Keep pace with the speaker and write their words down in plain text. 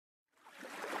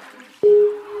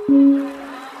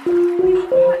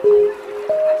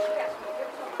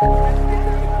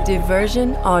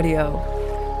Diversion Audio.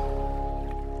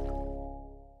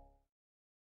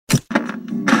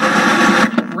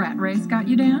 Rat race got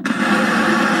you down?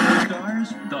 Stars,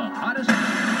 the hottest,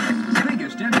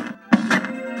 biggest ever.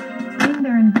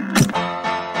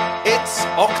 It's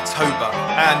October,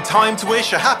 and time to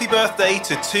wish a happy birthday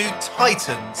to two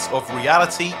titans of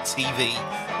reality TV.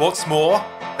 What's more,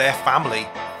 their family.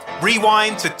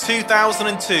 Rewind to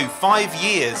 2002, 5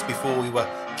 years before we were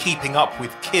keeping up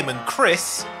with Kim and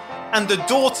Chris, and the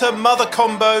daughter-mother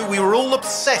combo we were all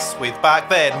obsessed with back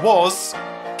then was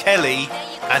Kelly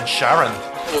and Sharon.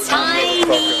 Tiny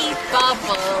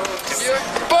bubbles.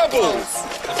 Bubbles!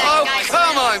 Oh,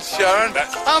 come on, Sharon.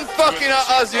 I'm fucking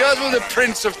Ozzy Osbourne, the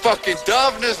Prince of fucking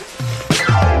Darkness.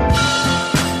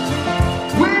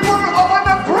 We were on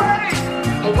a break!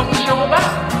 Well, what's the show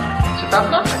about? It's about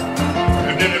nothing.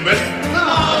 You did it, man.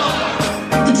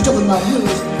 Did you talk about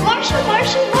news? Marsha.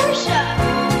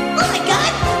 Oh my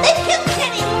God, they killed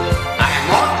Kenny. I am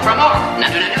Mark from Mark. No.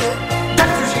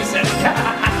 That's what she said.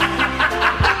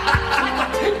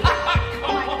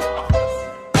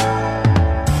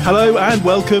 Hello and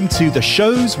welcome to the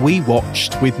shows we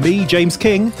watched with me, James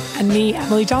King. And me,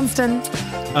 Emily Johnston.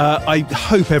 I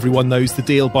hope everyone knows the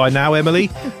deal by now, Emily.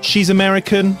 She's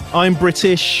American, I'm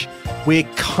British. We're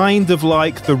kind of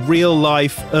like the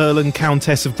real-life Earl and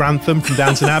Countess of Grantham from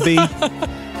Downton Abbey,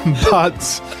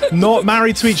 but not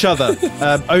married to each other,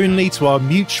 only to our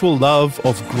mutual love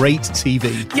of great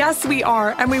TV. Yes, we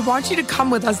are. And we want you to come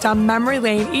with us down memory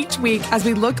lane each week as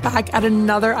we look back at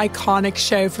another iconic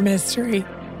show from history.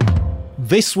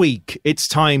 This week, it's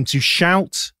time to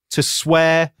shout, to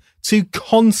swear, to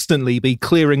constantly be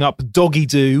clearing up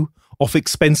doggy-doo off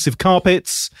expensive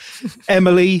carpets.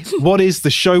 Emily, what is the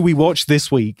show we watched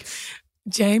this week?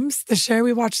 James, the show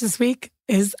we watched this week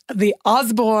is The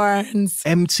Osbournes.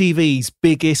 MTV's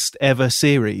biggest ever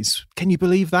series. Can you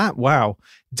believe that? Wow.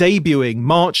 Debuting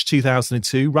March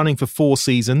 2002, running for 4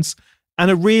 seasons, and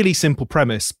a really simple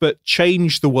premise, but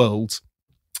changed the world.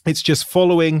 It's just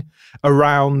following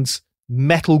around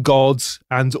metal god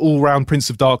and all-round Prince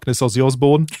of Darkness Ozzy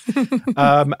Osbourne,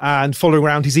 and following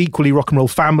around his equally rock and roll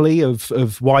family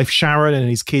of wife Sharon and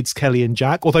his kids Kelly and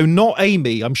Jack, although not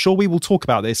Amy. I'm sure we will talk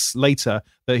about this later,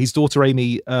 that his daughter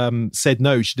Amy said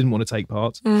no, she didn't want to take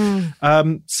part.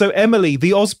 So Emily,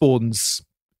 the Osbournes,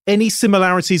 any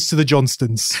similarities to the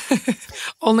Johnstons?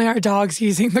 Only our dogs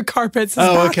using the carpets as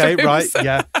Oh, okay, bathrooms. right,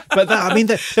 yeah. But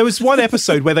there was one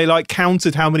episode where they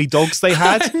counted how many dogs they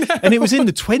had, and it was in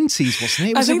the 20s, wasn't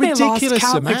it? It was a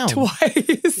ridiculous amount. Twice.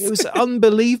 It was an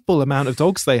unbelievable amount of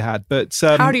dogs they had. But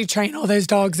how do you train all those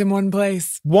dogs in one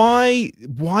place? Why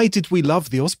did we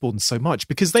love the Osbournes so much?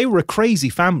 Because they were a crazy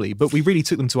family, but we really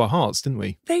took them to our hearts, didn't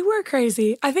we? They were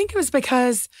crazy. I think it was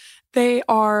because they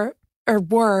are, or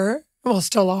were, well,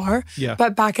 still are. Yeah.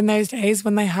 But back in those days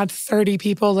when they had 30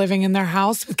 people living in their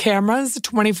house with cameras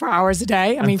 24 hours a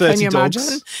day. I mean, can you imagine?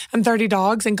 Dogs. And 30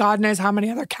 dogs and God knows how many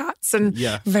other cats and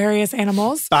various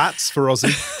animals. Bats for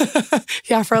Ozzy.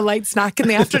 Yeah, for a light snack in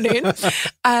the afternoon.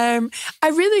 I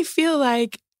really feel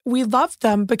like we loved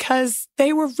them because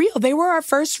they were real. They were our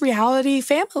first reality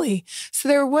family. So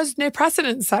there was no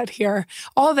precedent set here.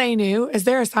 All they knew is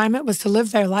their assignment was to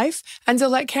live their life and to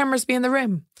let cameras be in the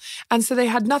room. And so they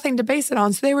had nothing to base it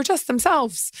on. So they were just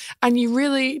themselves. And you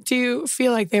really do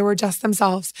feel like they were just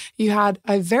themselves. You had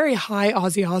a very high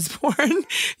Ozzy Osbourne.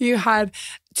 You had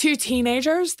 2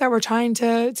 teenagers that were trying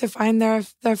to find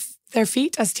their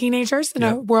feet as teenagers in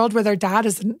a world where their dad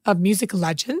is a music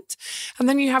legend. And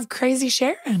then you have crazy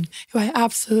Sharon, who I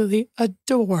absolutely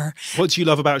adore. What do you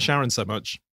love about Sharon so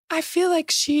much? I feel like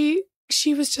she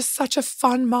was just such a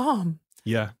fun mom.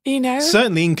 Yeah. You know?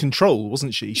 Certainly in control,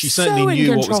 wasn't she? She certainly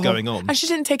knew what was going on. And she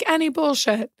didn't take any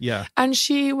bullshit. Yeah. And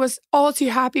she was all too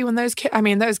happy when those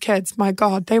kids, my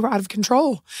God, they were out of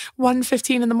control.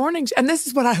 1:15 in the morning. And this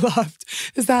is what I loved,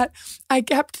 is that I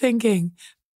kept thinking,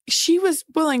 she was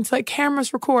willing to let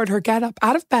cameras record her get up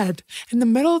out of bed in the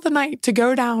middle of the night to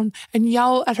go down and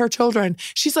yell at her children.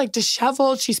 She's like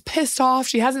disheveled. She's pissed off.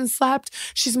 She hasn't slept.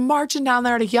 She's marching down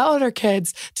there to yell at her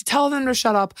kids, to tell them to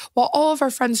shut up, while all of her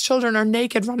friends' children are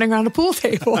naked running around a pool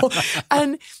table.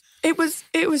 And it was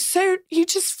so, you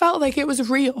just felt like it was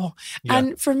real. Yeah.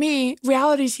 And for me,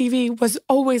 reality TV was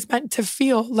always meant to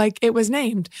feel like it was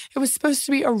named. It was supposed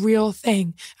to be a real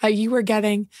thing. You were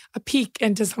getting a peek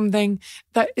into something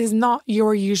that is not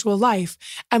your usual life.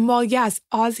 And while, yes,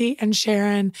 Ozzy and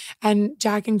Sharon and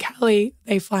Jack and Kelly,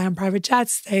 they fly on private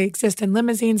jets, they exist in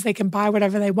limousines, they can buy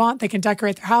whatever they want, they can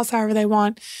decorate their house however they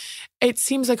want. it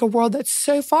seems like a world that's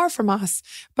so far from us.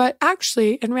 But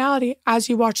actually, in reality, as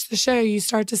you watch the show, you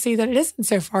start to see that it isn't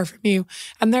so far from you.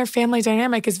 And their family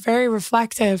dynamic is very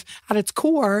reflective at its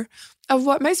core of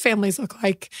what most families look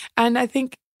like. And I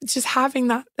think just having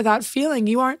that feeling,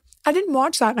 I didn't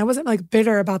watch that and I wasn't like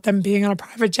bitter about them being on a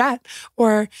private jet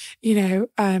or,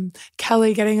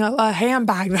 Kelly getting a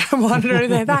handbag that I wanted or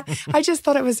anything like that. I just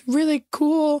thought it was a really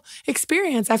cool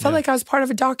experience. I felt like I was part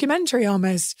of a documentary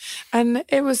almost. And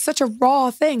it was such a raw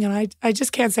thing. And I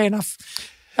just can't say enough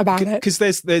about it. Because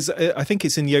there's I think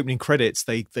it's in the opening credits,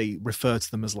 they refer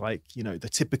to them as like, the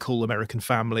typical American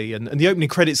family. And the opening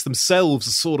credits themselves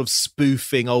are sort of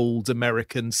spoofing old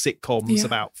American sitcoms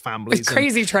about families. With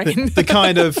Crazy Train. The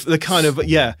kind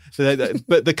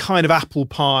of apple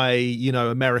pie,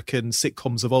 American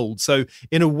sitcoms of old. So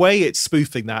in a way it's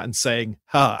spoofing that and saying,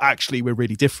 actually we're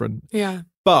really different. Yeah.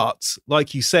 But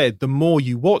like you said, the more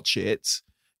you watch it,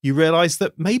 you realise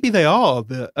that maybe they are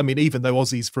even though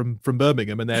Ozzy's from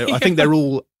Birmingham and I think they're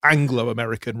all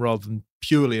Anglo-American rather than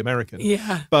purely American.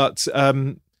 Yeah. But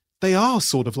they are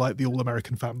sort of like the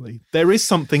all-American family. There is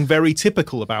something very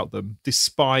typical about them,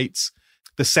 despite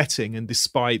the setting and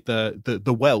despite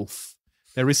the wealth.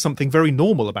 There is something very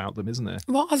normal about them, isn't there?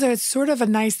 Well, also, it's sort of a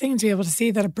nice thing to be able to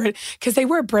see that because they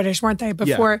were British, weren't they?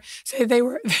 Before, so they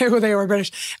were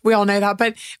British. We all know that.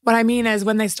 But what I mean is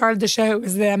when they started the show, it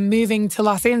was them moving to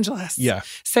Los Angeles. Yeah.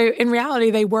 So in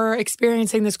reality, they were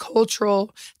experiencing this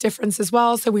cultural difference as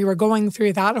well. So we were going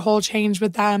through that whole change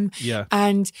with them. Yeah.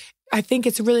 And I think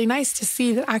it's really nice to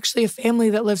see that actually a family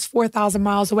that lives 4,000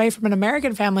 miles away from an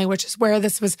American family, which is where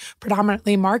this was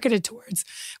predominantly marketed towards,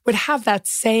 would have that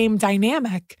same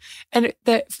dynamic. And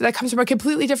that comes from a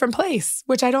completely different place,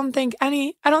 which I don't think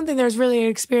there's really an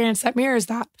experience that mirrors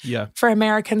that for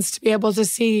Americans to be able to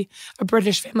see a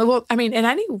British family. Well, I mean, in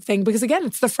anything, because again,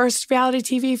 it's the first reality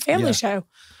TV family show.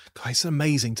 God, it's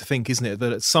amazing to think, isn't it,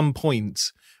 that at some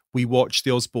point we watched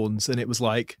the Osbournes and it was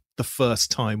like the first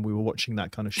time we were watching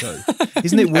that kind of show.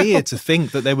 Isn't it weird to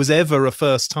think that there was ever a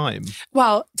first time?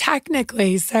 Well,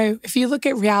 technically, so if you look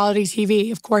at reality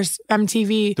TV, of course,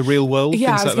 MTV... The Real World?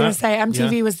 Yeah, I was going to say,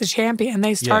 MTV was the champion.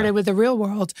 They started with The Real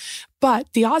World. But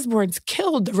the Osbournes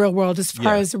killed The Real World as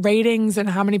far as ratings and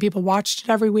how many people watched it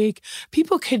every week.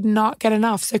 People could not get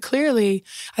enough. So clearly,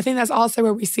 I think that's also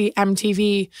where we see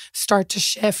MTV start to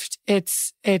shift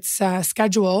its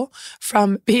schedule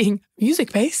from being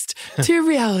music-based to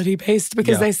reality-based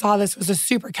because they saw this was a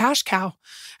super cash cow.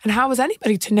 And how was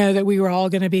anybody to know that we were all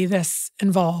going to be this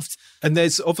involved? And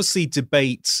there's obviously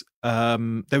debate.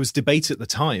 There was debate at the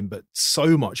time, but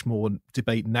so much more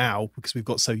debate now because we've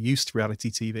got so used to reality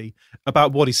TV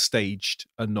about what is staged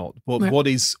and not. What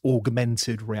is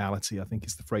augmented reality, I think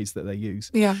is the phrase that they use.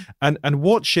 Yeah. And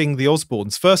watching the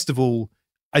Osbournes, first of all,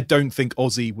 I don't think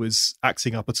Ozzy was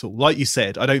acting up at all. Like you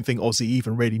said, I don't think Ozzy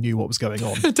even really knew what was going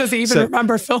on. Does he even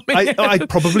remember filming it? I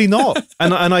probably not.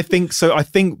 And I think so. I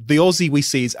think the Ozzy we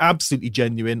see is absolutely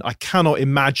genuine. I cannot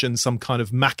imagine some kind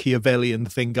of Machiavellian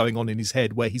thing going on in his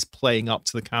head where he's playing up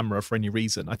to the camera for any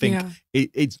reason. I think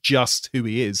it's just who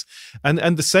he is.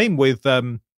 And the same with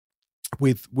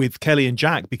Kelly and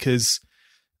Jack, because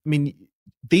I mean,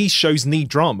 these shows need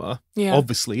drama. Yeah.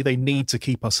 Obviously, they need to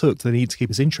keep us hooked. They need to keep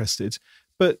us interested.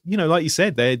 But, like you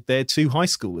said, they're two high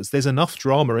schoolers. There's enough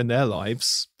drama in their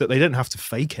lives that they don't have to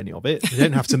fake any of it. They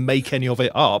don't have to make any of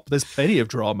it up. There's plenty of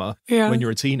drama when you're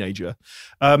a teenager.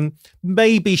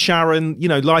 Maybe Sharon,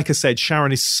 like I said,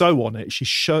 Sharon is so on it.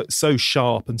 She's so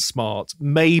sharp and smart.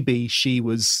 Maybe she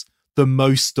was the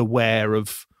most aware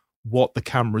of what the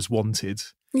cameras wanted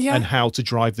and how to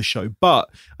drive the show. But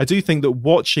I do think that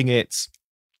watching it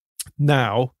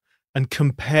now and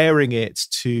comparing it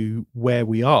to where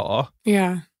we are,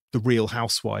 the Real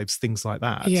Housewives, things like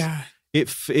that,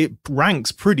 it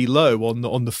ranks pretty low on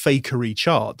the fakery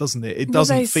chart, doesn't it? It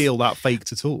doesn't feel that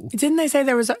faked at all. Didn't they say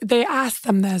they asked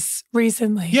them this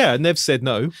recently? Yeah, and they've said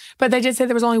no. But they did say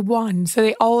there was only one. So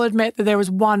they all admit that there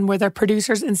was one where their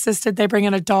producers insisted they bring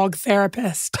in a dog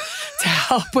therapist to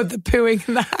help with the pooing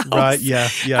in the house. Right, yeah.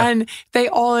 And they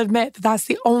all admit that that's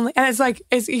the only, and it's like,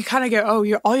 you kind of go,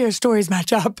 oh, all your stories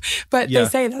match up. But they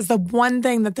say that's the one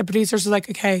thing that the producers are like,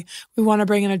 okay, we want to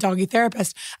bring in a doggy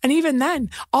therapist. And even then,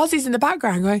 Ozzy's in the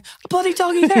background going, a bloody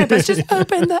doggy therapist, just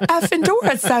open the effing door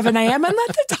at 7 a.m. and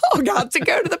let the dog out to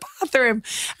go to the bathroom.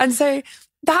 And so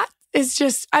that is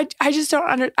just, I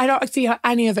don't see how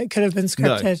any of it could have been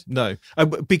scripted. No.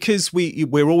 Because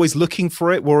we're always looking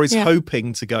for it. We're always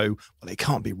hoping to go, well, it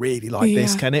can't be really like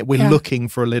this, can it? We're looking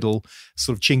for a little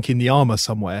sort of chink in the armor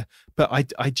somewhere.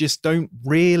 but I just don't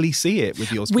really see it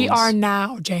with the Osbournes. We are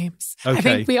now, James. Okay. I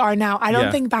think we are now. I don't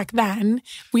Yeah. think back then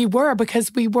we were,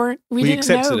 because we didn't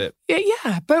accepted know. it.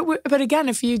 Yeah, but again,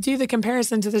 if you do the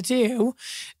comparison to the two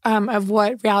of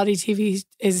what reality TV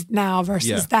is now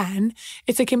versus then,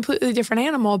 it's a completely different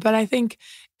animal. But I think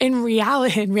in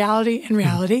reality,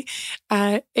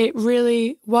 it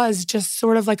really was just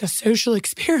sort of like a social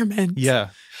experiment. Yeah.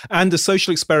 And a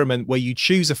social experiment where you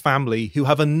choose a family who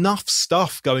have enough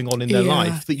stuff going on in their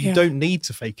life that you don't need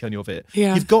to fake any of it.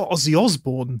 Yeah. You've got Ozzy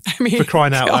Osbourne, I mean, for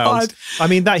crying out loud. God. I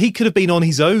mean, that he could have been on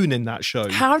his own in that show.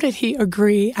 How did he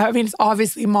agree? I mean, it's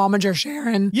obviously Momager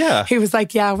Sharon. Yeah. He was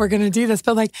like, yeah, we're going to do this.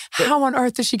 But like, how on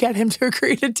earth did she get him to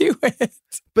agree to do it?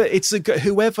 But it's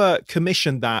whoever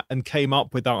commissioned that and came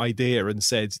up with that idea and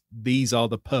said, these are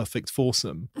the perfect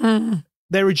foursome.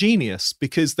 They're a genius,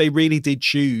 because they really did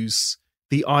choose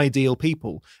the ideal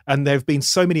people. And there have been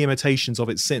so many imitations of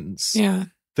it since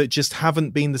that just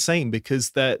haven't been the same, because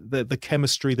the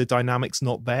chemistry, the dynamic's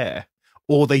not there.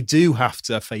 Or they do have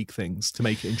to fake things to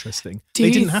make it interesting.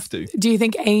 They didn't have to. Do you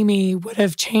think Amy would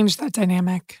have changed that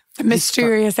dynamic? The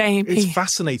mysterious Amy. It's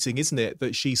fascinating, isn't it,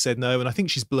 that she said no. And I think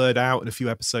she's blurred out in a few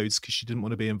episodes because she didn't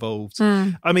want to be involved.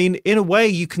 I mean, in a way,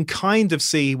 you can kind of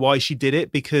see why she did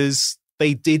it, because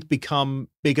they did become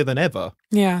bigger than ever.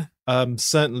 Yeah.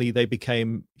 Certainly they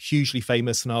became hugely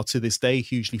famous and are to this day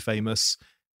hugely famous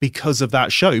because of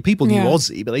that show. People knew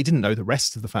Ozzy, but they didn't know the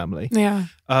rest of the family. Yeah.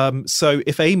 So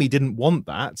if Amy didn't want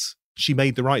that, she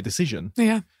made the right decision.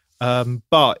 Yeah.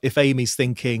 But if Amy's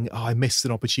thinking, I missed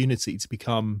an opportunity to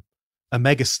become a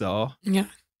megastar,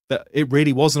 that it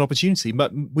really was an opportunity.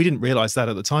 But we didn't realize that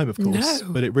at the time, of course,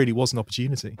 but it really was an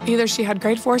opportunity. Either she had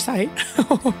great foresight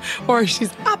or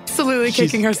she's absolutely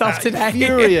kicking herself today.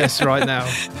 Furious right now.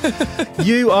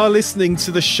 You are listening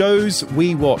to the shows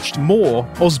we watched. More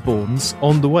Osbournes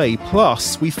on the way.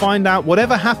 Plus, we find out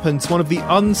whatever happened to one of the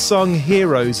unsung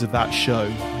heroes of that show.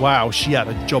 Wow, she had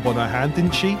a job on her hand,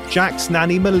 didn't she? Jack's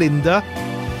nanny, Melinda.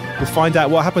 We'll find out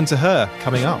what happened to her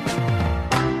coming up.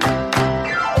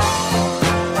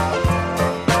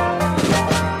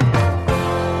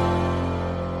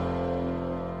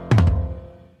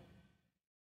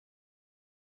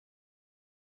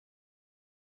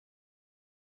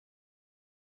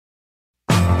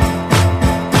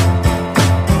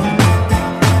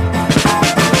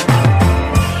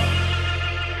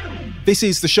 This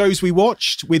is the shows we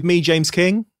watched with me, James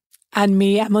King. And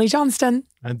me, Emily Johnston.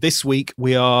 And this week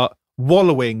we are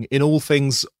wallowing in all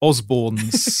things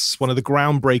Osbournes, one of the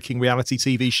groundbreaking reality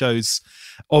TV shows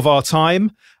of our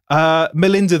time.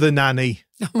 Melinda the nanny.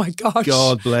 Oh my gosh.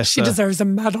 God bless she her. She deserves a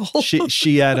medal.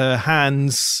 she had her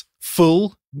hands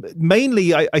full.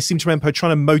 Mainly, I seem to remember her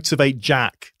trying to motivate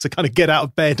Jack to kind of get out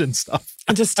of bed and stuff.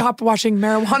 And to stop watching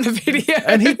marijuana videos.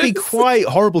 And he'd be quite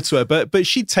horrible to her, but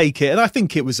she'd take it. And I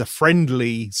think it was a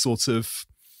friendly sort of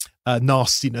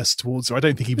nastiness towards her. I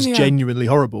don't think he was genuinely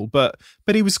horrible, but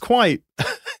he was quite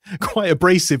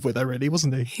abrasive with her, really,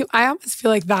 wasn't he? I almost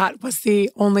feel like that was the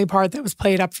only part that was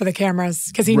played up for the cameras,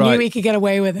 because he knew he could get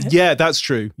away with it. Yeah, that's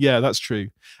true.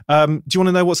 Do you want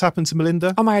to know what's happened to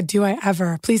Melinda? Oh my God, do I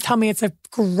ever? Please tell me it's a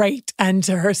great end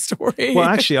to her story. Well,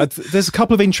 actually, there's a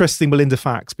couple of interesting Melinda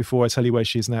facts before I tell you where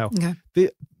she is now. Okay.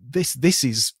 This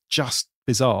is just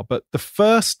bizarre, but the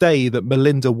first day that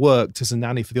Melinda worked as a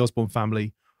nanny for the Osbourne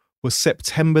family was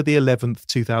September the 11th,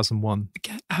 2001.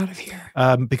 Get out of here.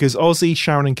 Because Ozzy,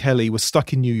 Sharon and Kelly were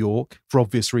stuck in New York for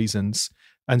obvious reasons,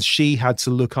 and she had to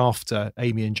look after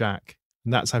Amy and Jack.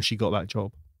 And that's how she got that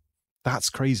job. That's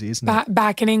crazy, isn't it?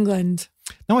 Back in England.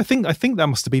 No, I think that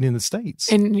must have been in the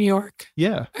States. In New York.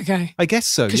 Yeah. Okay. I guess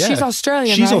so, yeah. Because she's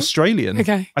Australian, She's right? Australian.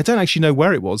 Okay. I don't actually know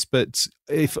where it was, but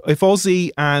if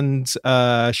Ozzy and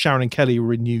Sharon and Kelly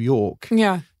were in New York...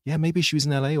 Yeah, maybe she was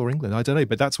in LA or England. I don't know,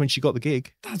 but that's when she got the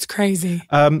gig. That's crazy.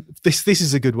 This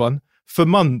is a good one. For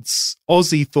months,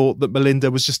 Ozzy thought that Melinda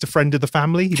was just a friend of the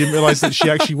family. He didn't realise that she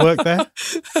actually worked there.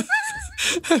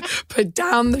 Put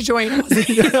down the joint,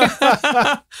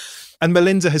 Ozzy. And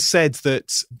Melinda has said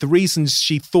that the reasons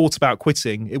she thought about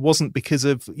quitting, it wasn't because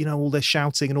of, all the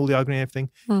shouting and all the arguing and everything.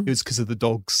 It was because of the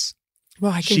dogs.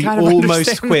 Well, I can she kind of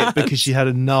almost quit that. because she had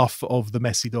enough of the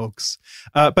messy dogs.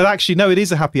 But actually, no, it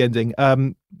is a happy ending.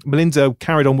 Melinda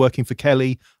carried on working for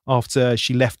Kelly after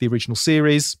she left the original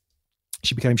series.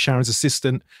 She became Sharon's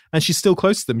assistant, and she's still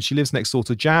close to them. She lives next door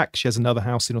to Jack. She has another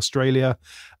house in Australia.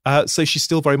 So she's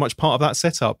still very much part of that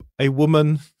setup. A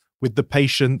woman with the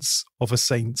patience of a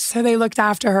saint. So they looked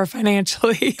after her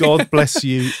financially. God bless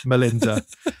you, Melinda.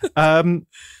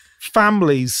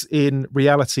 Families in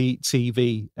reality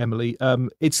TV, Emily.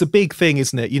 It's a big thing,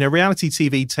 isn't it? Reality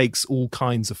TV takes all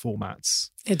kinds of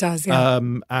formats. It does, yeah.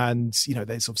 And,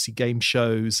 there's obviously game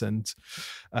shows and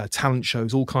talent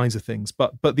shows, all kinds of things.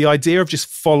 But the idea of just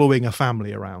following a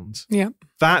family around,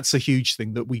 that's a huge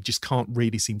thing that we just can't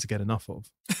really seem to get enough of.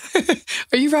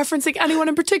 Are you referencing anyone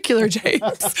in particular, James?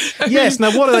 Yes.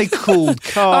 Now, what are they called?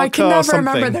 I can never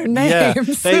remember their names.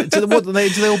 Yeah. Do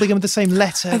they all begin with the same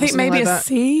letter? I think maybe like a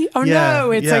C. Oh,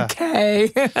 no, it's a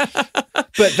K.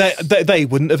 But they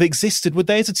wouldn't have existed, would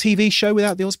they, as a TV show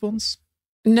without the Osbournes?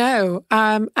 No.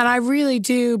 And I really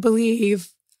do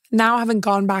believe, now having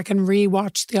gone back and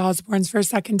rewatched the Osbournes for a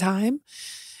second time,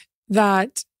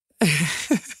 that...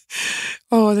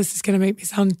 Oh, this is going to make me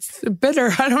sound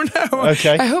bitter. I don't know.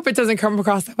 Okay. I hope it doesn't come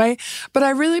across that way. But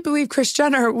I really believe Kris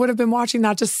Jenner would have been watching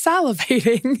that just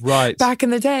salivating back in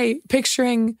the day,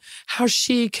 picturing how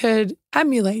she could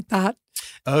emulate that.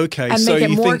 Okay. And make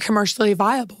it more commercially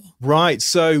viable. Right.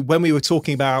 So when we were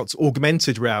talking about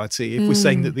augmented reality, if we're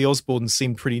saying that the Osbournes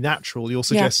seemed pretty natural, you're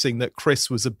suggesting that Kris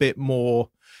was a bit more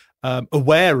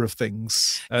aware of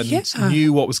things and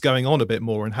knew what was going on a bit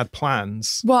more and had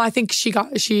plans. Well, I think she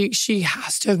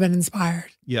has to have been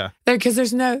inspired. Yeah. Because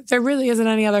there really isn't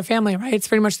any other family, right? It's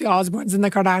pretty much the Osbournes and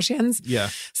the Kardashians. Yeah.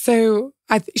 So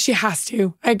she has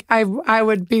to. I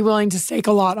would be willing to stake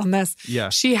a lot on this. Yeah.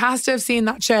 She has to have seen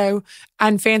that show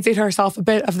and fancied herself a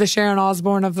bit of the Sharon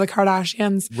Osbourne of the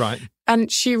Kardashians. Right. And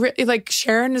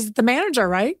Sharon is the manager,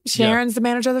 right? Sharon's the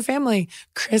manager of the family.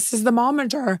 Kris is the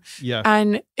momager. Yeah.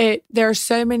 And there are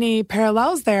so many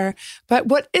parallels there. But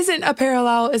what isn't a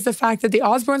parallel is the fact that the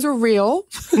Osbournes were real.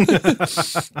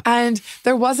 And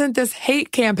there wasn't this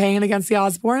hate campaign against the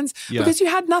Osbournes because you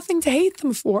had nothing to hate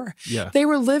them for. Yeah. They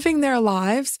were living their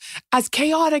lives as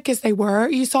chaotic as they were.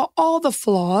 You saw all the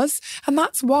flaws. And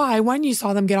that's why when you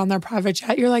saw them get on their private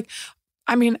jet, you're like,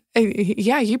 I mean,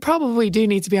 yeah, you probably do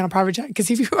need to be on a private jet because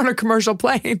if you're on a commercial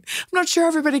plane, I'm not sure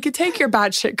everybody could take your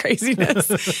batshit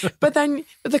craziness. But then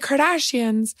the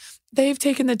Kardashians, they've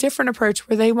taken the different approach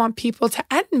where they want people to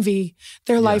envy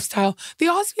their lifestyle. The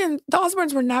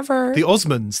Osbournes were never... The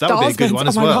Osmonds, that would be a good one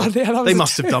as well. God, they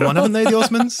must have done one, haven't they, the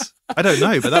Osmonds? I don't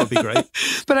know, but that would be great.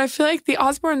 But I feel like the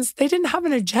Osbournes, they didn't have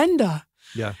an agenda.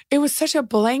 Yeah. It was such a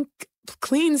blank,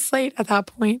 clean slate at that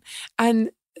point. And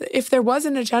if there was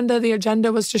an agenda, the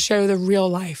agenda was to show the real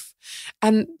life.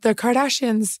 And the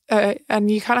Kardashians, and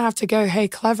you kind of have to go, hey,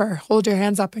 clever, hold your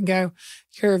hands up and go,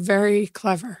 you're very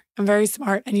clever and very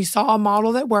smart. And you saw a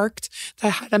model that worked, that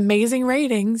had amazing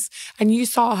ratings, and you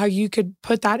saw how you could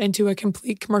put that into a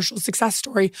complete commercial success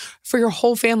story for your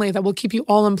whole family that will keep you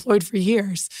all employed for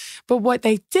years. But what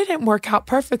they didn't work out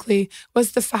perfectly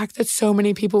was the fact that so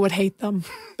many people would hate them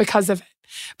because of it.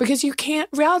 Because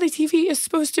reality TV is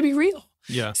supposed to be real.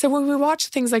 Yeah. So when we watch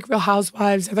things like Real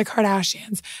Housewives or the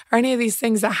Kardashians or any of these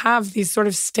things that have these sort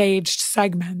of staged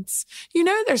segments,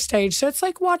 they're staged. So it's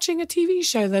like watching a TV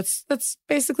show that's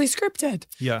basically scripted.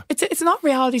 Yeah. It's not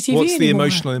reality TV What's the anymore.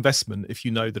 emotional investment if you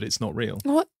know that it's not real?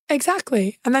 Well,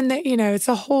 exactly. And then it's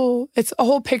a whole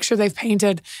picture they've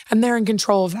painted, and they're in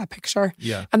control of that picture.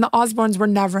 Yeah. And the Osbournes were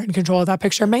never in control of that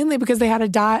picture, mainly because they had a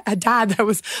dad that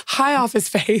was high off his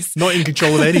face. Not in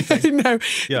control of anything. No.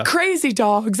 Yeah. Crazy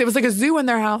dogs. It was like a zoo in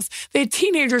their house. They had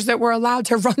teenagers that were allowed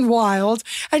to run wild.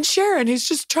 And Sharon, who's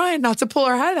just trying not to pull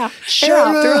her head out.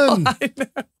 Sharon!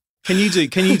 Can you do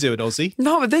it, Ozzy?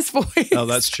 Not with this voice. Oh,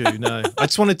 that's true. No. I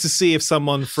just wanted to see if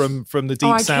someone from the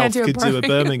deep south could do a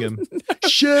Birmingham.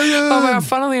 Sharon! Oh my God,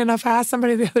 funnily enough, I asked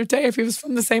somebody the other day if he was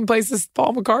from the same place as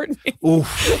Paul McCartney.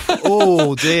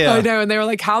 Oh dear. I know. And they were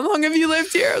like, how long have you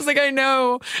lived here? I was like, I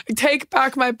know. Take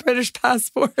back my British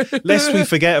passport. Lest we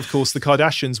forget, of course, the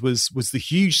Kardashians was the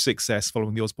huge success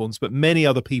following the Osbournes, but many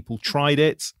other people tried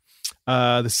it.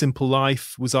 The Simple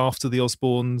Life was after the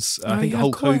Osbournes. I think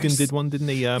Hulk Hogan did one, didn't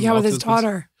he? With his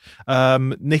daughter.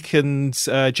 Nick and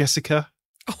Jessica.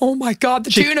 Oh my God,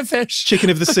 the tuna fish. Chicken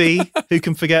of the Sea. Who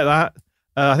can forget that?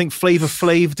 I think Flavor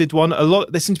Flav did one.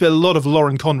 There seemed to be a lot of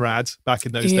Lauren Conrad back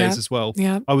in those days as well.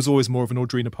 Yeah. I was always more of an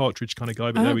Audrina Partridge kind of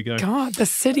guy, but there we go. God, the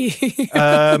city.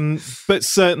 But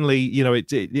certainly,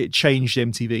 it changed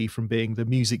MTV from being the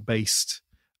music-based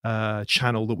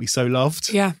channel that we so loved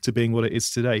to being what it is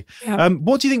today. Yeah.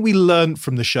 What do you think we learned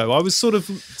from the show? I was sort of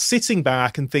sitting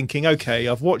back and thinking, okay,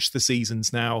 I've watched the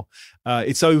seasons now.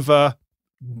 It's over.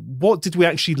 What did we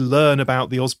actually learn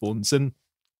about the Osbournes? And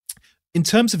in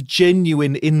terms of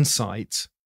genuine insight,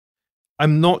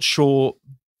 I'm not sure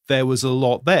there was a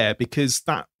lot there because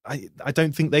I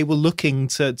don't think they were looking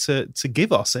to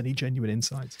give us any genuine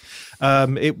insight.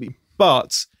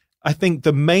 But I think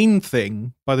the main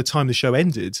thing, by the time the show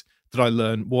ended, that I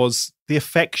learned was the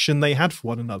affection they had for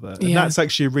one another. And Yeah. that's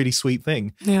actually a really sweet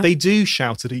thing. Yeah. They do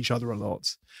shout at each other a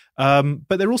lot.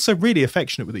 But they're also really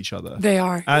affectionate with each other. They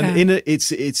are. And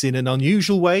it's in an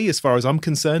unusual way, as far as I'm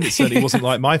concerned. It certainly wasn't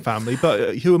like my family,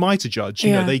 but who am I to judge?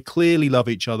 You know, they clearly love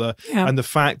each other. Yeah. And the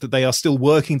fact that they are still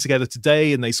working together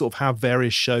today and they sort of have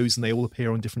various shows and they all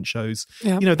appear on different shows,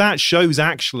 Yeah. you know, that shows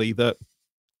actually that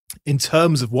in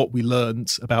terms of what we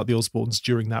learned about the Osbournes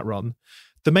during that run,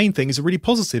 the main thing is a really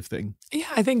positive thing. Yeah,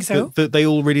 I think so. That they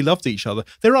all really loved each other.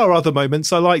 There are other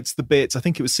moments. I liked the bit, I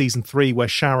think it was season 3, where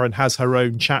Sharon has her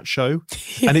own chat show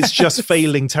and it's just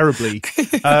failing terribly.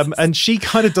 And she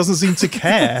kind of doesn't seem to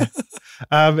care.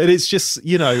 And it's just,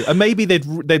 you know, and maybe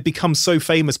they'd become so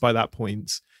famous by that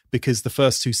point because the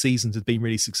first 2 seasons had been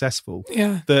really successful.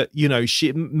 Yeah. That, you know,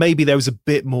 maybe there was a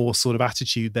bit more sort of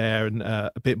attitude there and a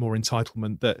bit more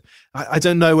entitlement that I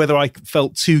don't know whether I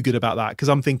felt too good about that, because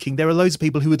I'm thinking there are loads of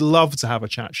people who would love to have a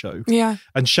chat show. Yeah.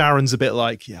 And Sharon's a bit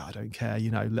like, yeah, I don't care,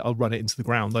 you know, I'll run it into the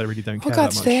ground. I really don't care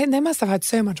God, that much. they must have had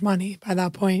so much money by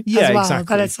that point Yeah, as well.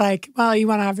 exactly. That it's like, well, you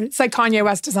want to have it. It's like Kanye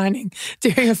West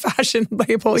doing a fashion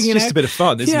label, It's you just know? a bit of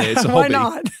fun, isn't it? It's a why hobby.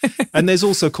 not? And there's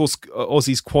also, of course,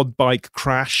 Ozzy's quad bike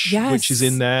crash, Yes. which is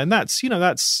in there. And that's, you know,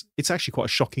 it's actually quite a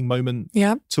shocking moment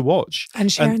Yeah. to watch.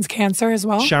 And Sharon's cancer as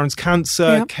well. Sharon's cancer,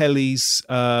 Yeah. Kelly's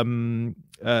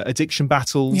addiction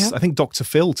battles. Yeah. I think Dr.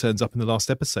 Phil turns up in the last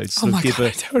episode. So Oh my give God, I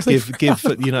totally give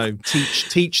you know,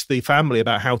 teach the family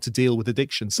about how to deal with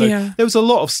addiction. So Yeah. there was a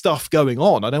lot of stuff going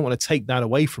on. I don't want to take that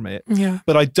away from it. Yeah.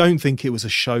 But I don't think it was a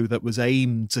show that was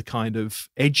aimed to kind of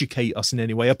educate us in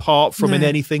any way, apart from in No.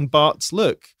 anything but,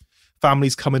 look,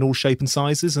 families come in all shape and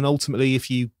sizes, and ultimately if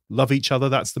you love each other,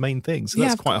 that's the main thing. So Yeah,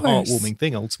 that's of quite a course. heartwarming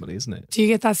thing ultimately, isn't it? Do you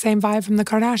get that same vibe from the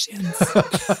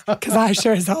Kardashians? Because I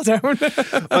sure as hell don't.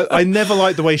 I never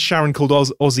liked the way Sharon called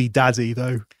Ozzy daddy,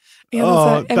 though.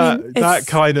 Yeah, that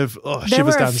kind of there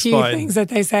shivers were a down the few spine. things that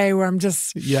they say where I'm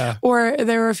just, Yeah. Or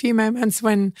there were a few moments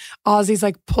when Ozzy's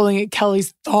like pulling at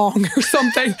Kelly's thong or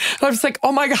something. And I was like,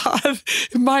 oh my God,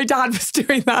 if my dad was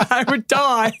doing that, I would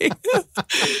die.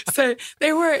 So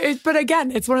they were, but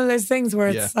again, it's one of those things where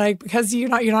it's like, because you're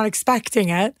not expecting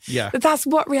it. Yeah. That's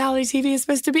what reality TV is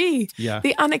supposed to be. Yeah.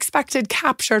 The unexpected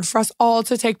captured for us all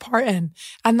to take part in.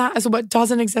 And that is what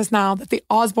doesn't exist now that the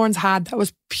Osbournes had that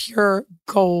was pure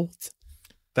gold.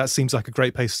 That seems like a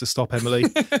great place to stop, Emily.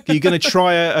 Are you going to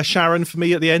try a Sharon for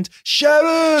me at the end?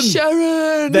 Sharon!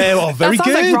 Sharon! There, oh, very that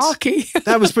sounds good. like Rocky.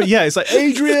 That was pretty, yeah, it's like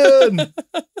Adrian!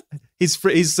 He's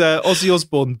Ozzy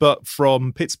Osbourne, but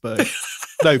from Pittsburgh.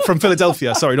 No, from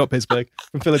Philadelphia. Sorry, not Pittsburgh.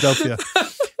 From Philadelphia.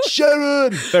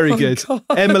 Sharon! Very good. God.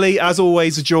 Emily, as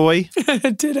always, a joy.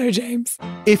 Ditto, James.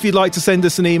 If you'd like to send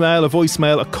us an email, a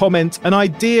voicemail, a comment, an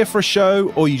idea for a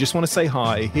show, or you just want to say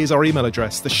hi, here's our email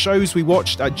address,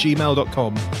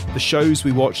 theshowswewatched@gmail.com.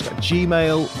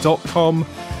 theshowswewatched@gmail.com.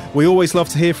 We always love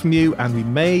to hear from you, and we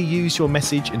may use your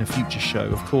message in a future show.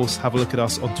 Of course, have a look at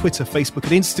us on Twitter, Facebook,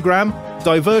 and Instagram,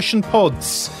 Diversion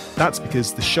Pods. That's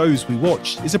because The Shows We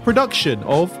Watched is a production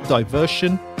of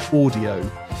Diversion Audio.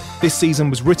 This season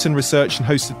was written, researched, and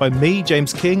hosted by me,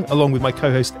 James King, along with my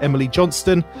co-host Emily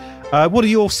Johnston. What are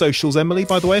your socials, Emily,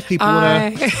 by the way, if people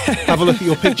want to have a look at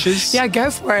your pictures? Yeah, go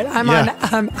for it. I'm on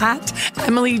at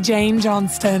Emily Jane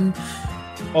Johnston.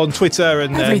 On Twitter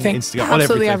and Everything. Instagram.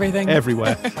 Absolutely on everything.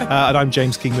 Everywhere. And I'm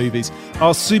James King Movies.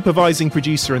 Our supervising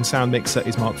producer and sound mixer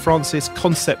is Mark Francis.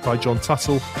 Concept by John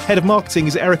Tuttle. Head of marketing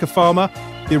is Erica Farmer.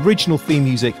 The original theme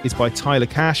music is by Tyler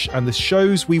Cash. And The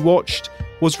Shows We Watched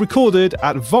was recorded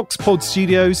at VoxPod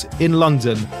Studios in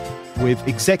London with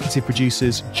executive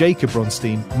producers Jacob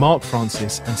Bronstein, Mark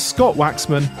Francis and Scott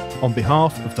Waxman on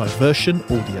behalf of Diversion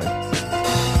Audio.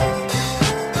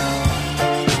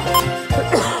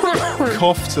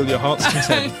 Cough till your heart's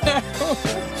content. Yeah,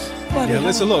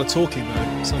 there's a lot of talking though.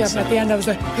 Yeah, but at the end I was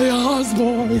like, the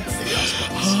Osbournes.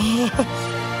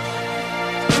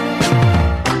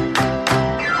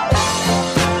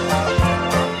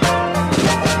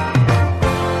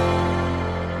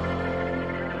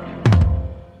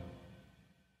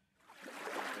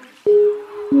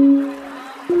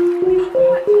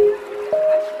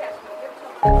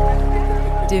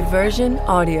 Diversion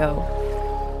Audio.